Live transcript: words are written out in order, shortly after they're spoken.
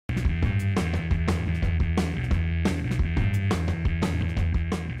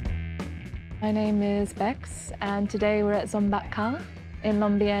My name is Bex, and today we're at Xom Bac Cau in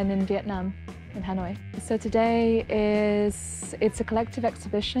Bien in Vietnam, in Hanoi. So today it's a collective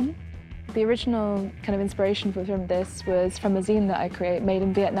exhibition. The original kind of inspiration from this was from a zine that I create, Made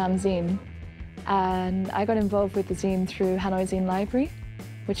in Vietnam zine. And I got involved with the zine through Hanoi Zine Library,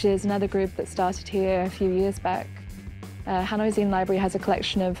 which is another group that started here a few years back. Hanoi Zine Library has a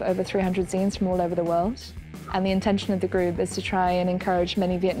collection of over 300 zines from all over the world. And the intention of the group is to try and encourage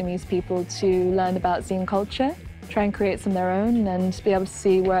many Vietnamese people to learn about zine culture, try and create some of their own, and be able to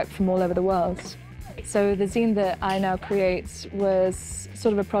see work from all over the world. So the zine that I now create was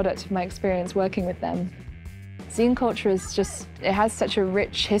sort of a product of my experience working with them. Zine culture it has such a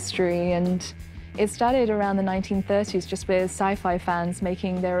rich history, and it started around the 1930s just with sci-fi fans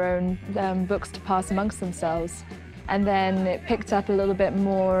making their own books to pass amongst themselves. And then it picked up a little bit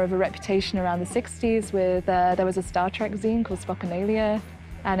more of a reputation around the 60s with, there was a Star Trek zine called Spockanalia,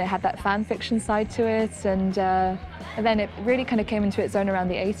 and it had that fan fiction side to it, and then it really kind of came into its own around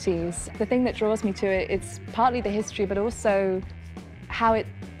the 80s. The thing that draws me to it, it's partly the history, but also how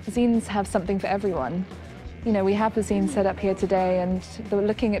zines have something for everyone. You know, we have the zine set up here today, and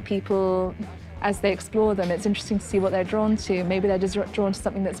looking at people as they explore them, it's interesting to see what they're drawn to. Maybe they're just drawn to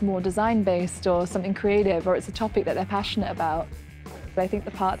something that's more design-based or something creative, or it's a topic that they're passionate about. But I think the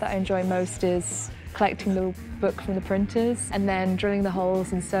part that I enjoy most is collecting the book from the printers and then drilling the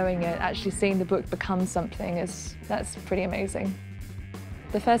holes and sewing it, actually seeing the book become something, that's pretty amazing.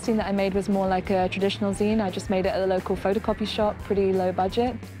 The first zine that I made was more like a traditional zine. I just made it at a local photocopy shop, pretty low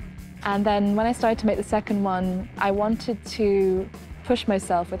budget. And then when I started to make the second one, I wanted to push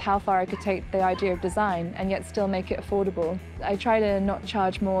myself with how far I could take the idea of design and yet still make it affordable. I try to not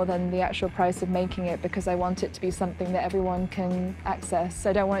charge more than the actual price of making it because I want it to be something that everyone can access.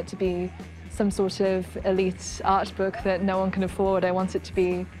 I don't want it to be some sort of elite art book that no one can afford. I want it to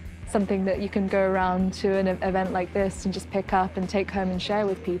be something that you can go around to an event like this and just pick up and take home and share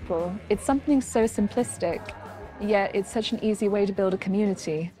with people. It's something so simplistic, yet it's such an easy way to build a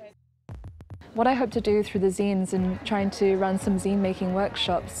community. What I hope to do through the zines and trying to run some zine-making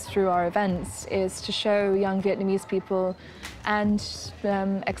workshops through our events is to show young Vietnamese people and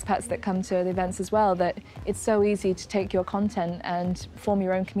expats that come to the events as well that it's so easy to take your content and form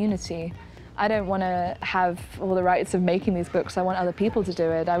your own community. I don't want to have all the rights of making these books. I want other people to do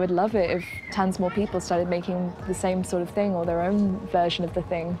it. I would love it if tons more people started making the same sort of thing or their own version of the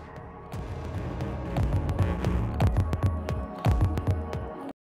thing.